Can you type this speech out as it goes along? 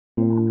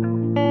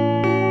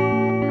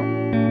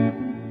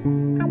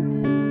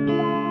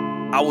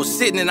I was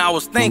sitting and I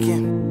was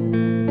thinking,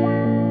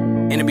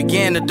 and it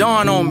began to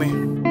dawn on me.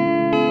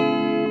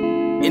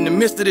 In the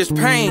midst of this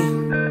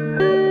pain,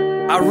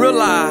 I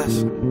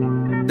realized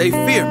they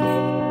fear me.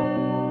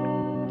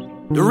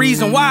 The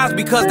reason why is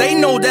because they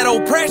know that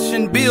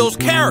oppression builds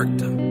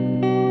character.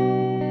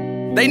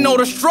 They know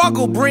the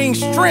struggle brings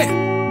strength.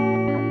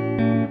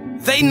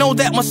 They know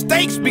that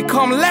mistakes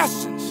become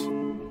lessons.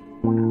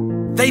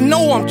 They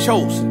know I'm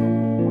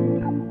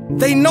chosen.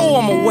 They know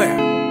I'm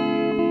aware.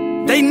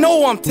 They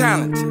know I'm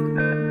talented.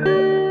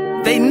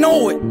 They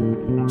know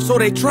it, so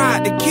they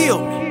tried to kill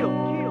me.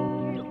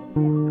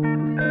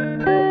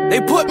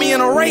 They put me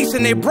in a race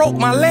and they broke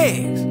my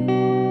legs.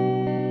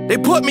 They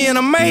put me in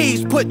a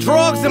maze, put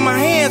drugs in my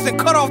hands and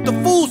cut off the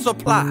food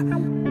supply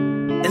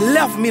and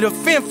left me to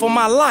fend for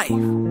my life.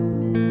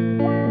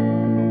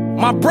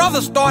 My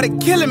brother started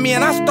killing me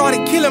and I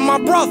started killing my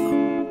brother.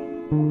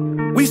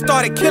 We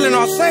started killing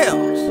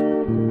ourselves.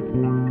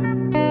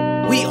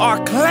 We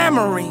are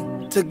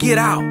clamoring to get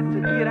out.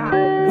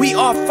 We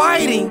are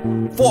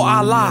fighting for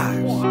our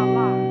lives.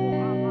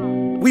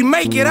 We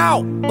make it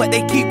out, but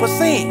they keep us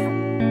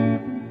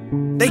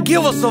in. They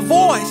give us a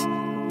voice,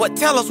 but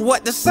tell us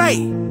what to say.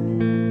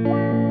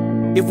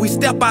 If we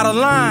step out of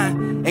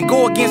line and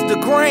go against the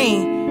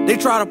grain, they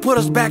try to put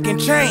us back in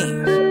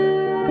chains.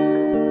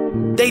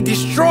 They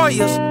destroy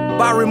us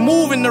by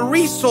removing the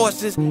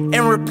resources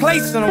and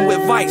replacing them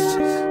with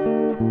vices.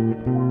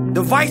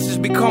 The vices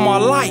become our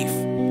life,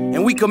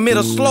 and we commit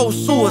a slow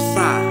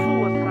suicide.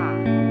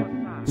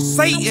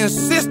 Satan's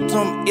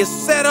system is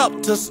set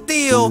up to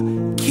steal,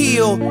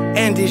 kill,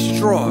 and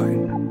destroy.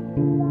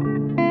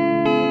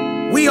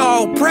 We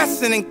are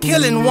oppressing and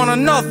killing one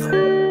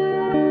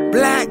another.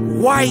 Black,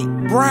 white,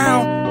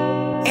 brown,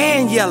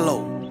 and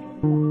yellow.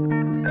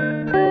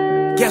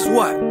 Guess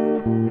what?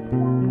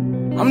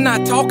 I'm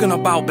not talking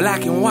about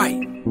black and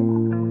white.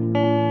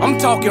 I'm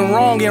talking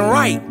wrong and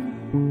right.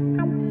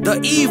 The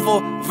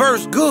evil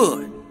versus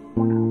good.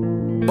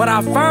 But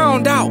I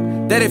found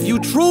out that if you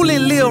truly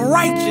live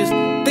righteous,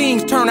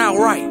 things turn out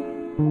right.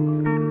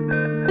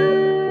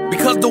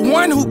 Because the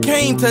one who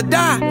came to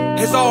die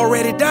has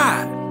already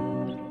died.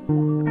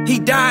 He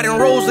died and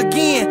rose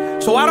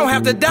again, so I don't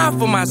have to die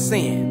for my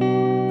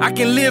sin. I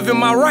can live in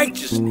my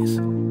righteousness.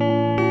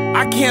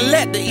 I can't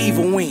let the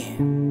evil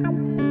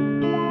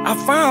win. I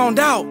found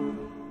out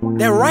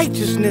that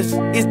righteousness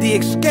is the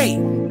escape.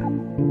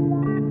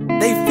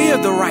 They fear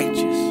the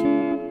righteous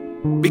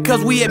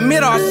because we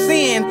admit our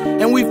sin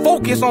and we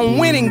focus on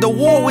winning the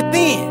war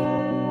within.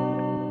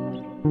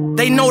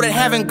 They know that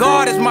having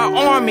God as my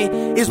army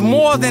is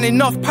more than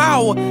enough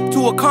power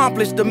to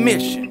accomplish the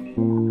mission.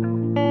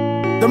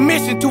 The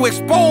mission to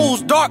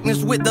expose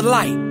darkness with the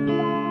light.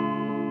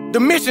 The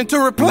mission to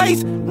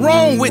replace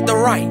wrong with the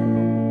right.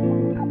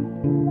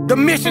 The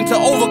mission to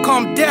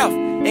overcome death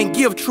and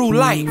give true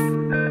life.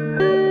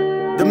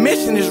 The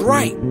mission is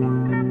right.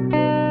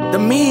 The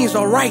means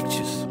are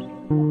righteous.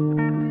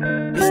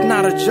 It's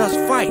not a just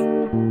fight.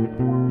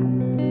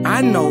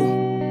 I know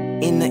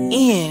in the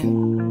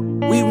end,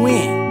 we win.